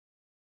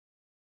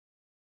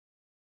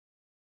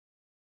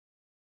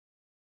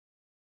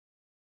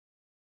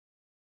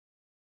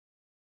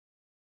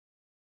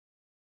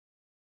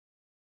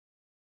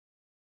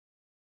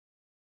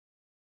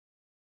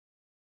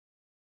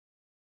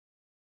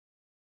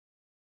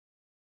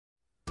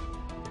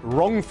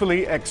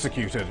Wrongfully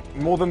executed.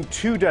 More than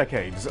 2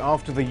 decades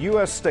after the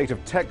U.S. state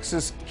of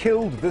Texas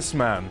killed this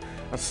man,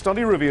 a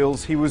study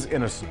reveals he was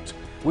innocent.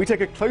 We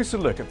take a closer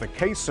look at the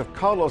case of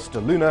Carlos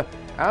de Luna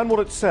and what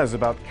it says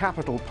about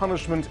capital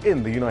punishment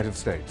in the United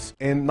States.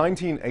 In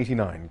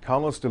 1989,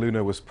 Carlos de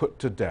Luna was put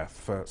to death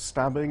for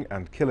stabbing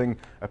and killing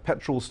a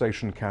petrol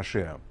station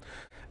cashier.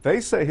 They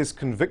say his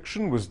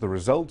conviction was the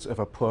result of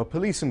a poor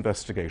police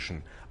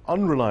investigation,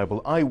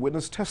 unreliable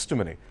eyewitness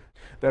testimony.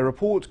 Their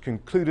report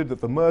concluded that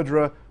the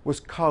murderer was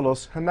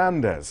Carlos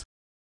Hernandez.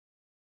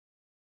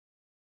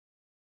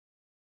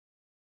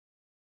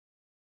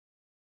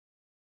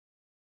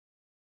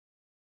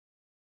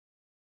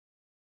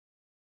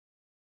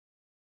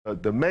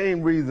 The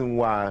main reason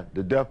why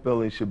the death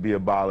penalty should be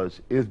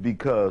abolished is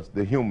because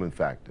the human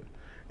factor.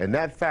 And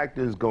that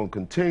factor is going to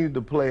continue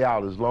to play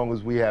out as long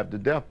as we have the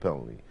death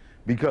penalty.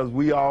 Because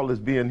we all, as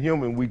being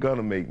human, we're going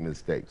to make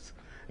mistakes.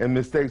 And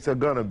mistakes are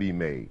going to be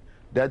made.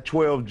 That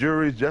 12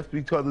 juries, just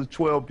because it's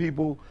 12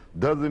 people,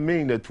 doesn't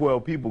mean that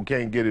 12 people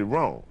can't get it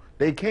wrong.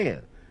 They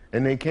can.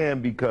 And they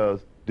can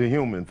because the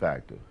human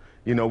factor.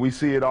 You know, we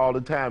see it all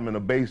the time in a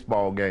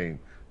baseball game.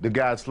 The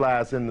guy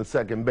slides into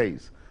second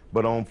base.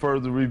 But on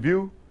further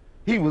review,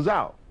 he was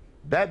out.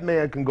 That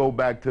man can go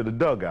back to the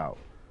dugout.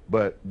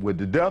 But with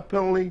the death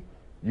penalty,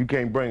 you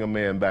can't bring a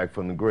man back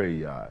from the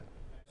graveyard.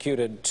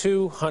 Executed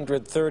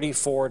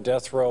 234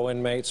 death row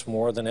inmates,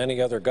 more than any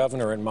other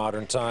governor in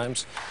modern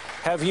times.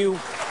 Have you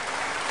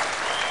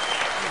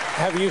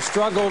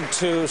struggled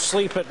to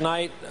sleep at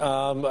night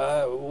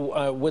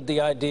with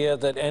the idea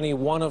that any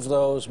one of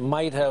those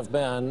might have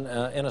been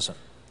innocent?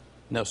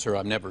 No, sir,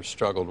 I've never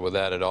struggled with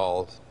that at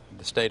all.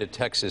 The state of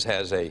Texas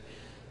has a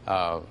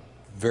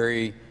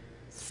very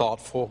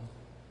thoughtful,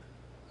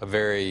 a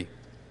very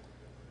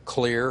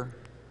clear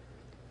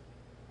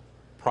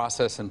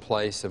process in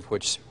place of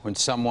which, when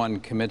someone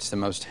commits the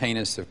most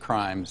heinous of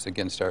crimes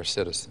against our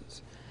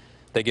citizens,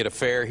 they get a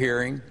fair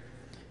hearing,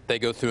 they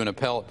go through an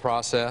appellate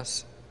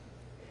process,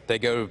 they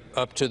go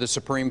up to the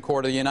Supreme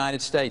Court of the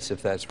United States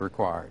if that's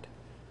required.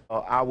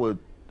 I would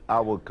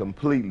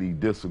completely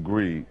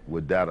disagree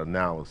with that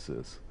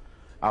analysis.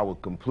 I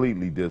would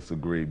completely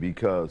disagree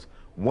because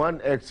one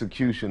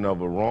execution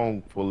of a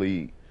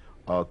wrongfully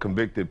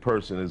convicted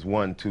person is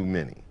one too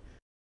many.